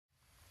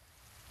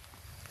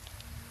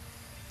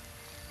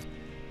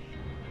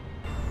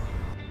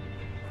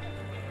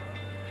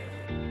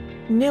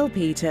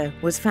Nilpeter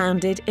was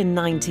founded in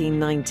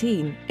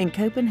 1919 in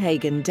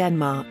Copenhagen,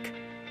 Denmark.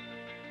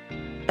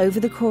 Over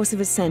the course of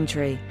a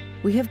century,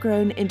 we have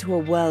grown into a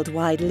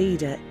worldwide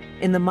leader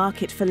in the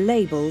market for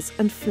labels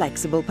and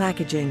flexible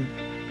packaging.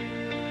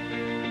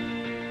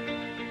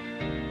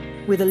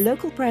 With a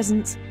local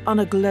presence on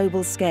a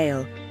global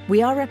scale,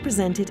 we are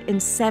represented in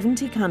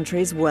 70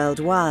 countries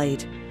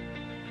worldwide.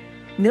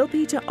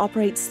 Nilpeter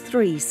operates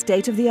 3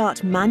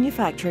 state-of-the-art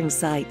manufacturing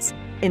sites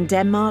in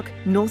Denmark,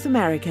 North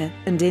America,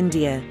 and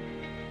India.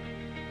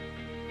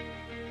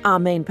 Our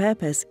main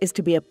purpose is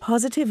to be a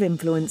positive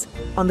influence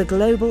on the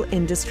global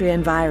industry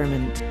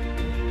environment.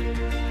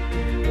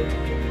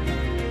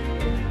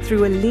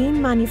 Through a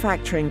lean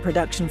manufacturing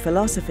production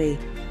philosophy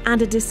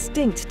and a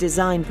distinct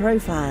design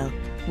profile,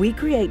 we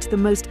create the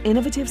most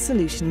innovative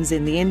solutions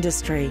in the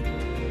industry.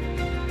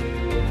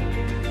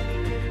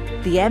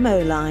 The MO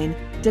line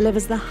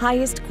delivers the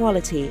highest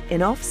quality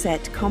in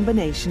offset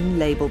combination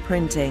label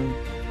printing.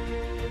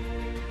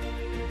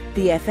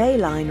 The FA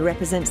line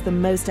represents the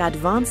most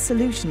advanced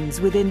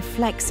solutions within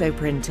flexo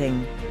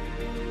printing.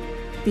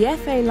 The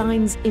FA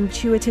line's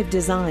intuitive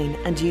design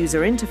and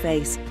user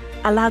interface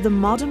allow the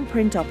modern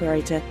print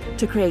operator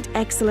to create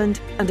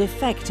excellent and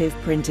effective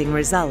printing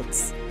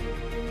results.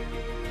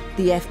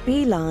 The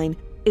FB line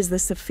is the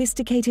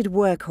sophisticated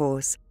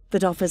workhorse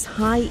that offers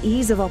high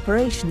ease of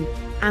operation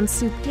and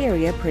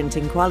superior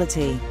printing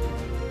quality.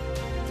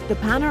 The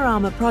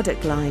Panorama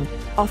product line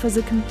offers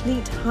a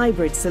complete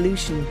hybrid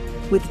solution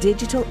with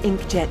digital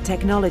inkjet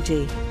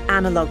technology,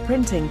 analog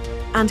printing,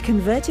 and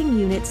converting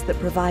units that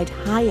provide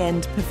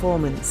high-end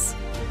performance.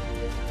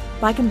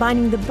 By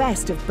combining the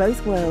best of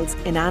both worlds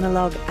in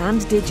analog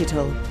and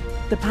digital,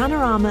 the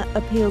Panorama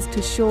appeals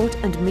to short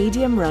and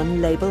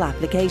medium-run label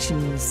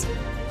applications.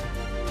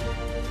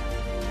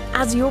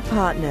 As your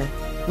partner,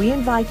 we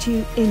invite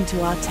you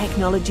into our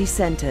technology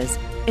centers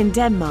in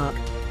Denmark,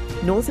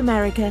 North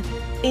America,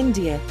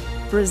 India,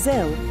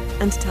 Brazil,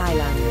 and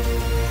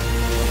Thailand.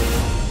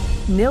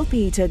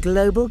 Nilpeter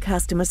Global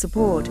Customer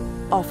Support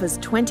offers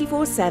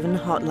 24/7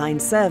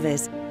 hotline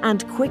service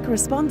and quick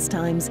response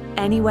times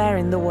anywhere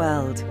in the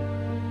world.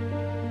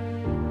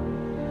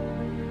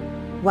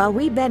 While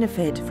we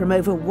benefit from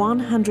over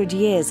 100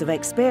 years of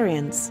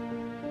experience,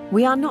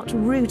 we are not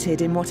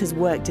rooted in what has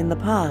worked in the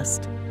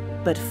past,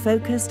 but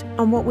focused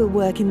on what will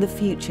work in the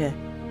future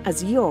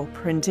as your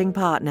printing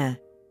partner.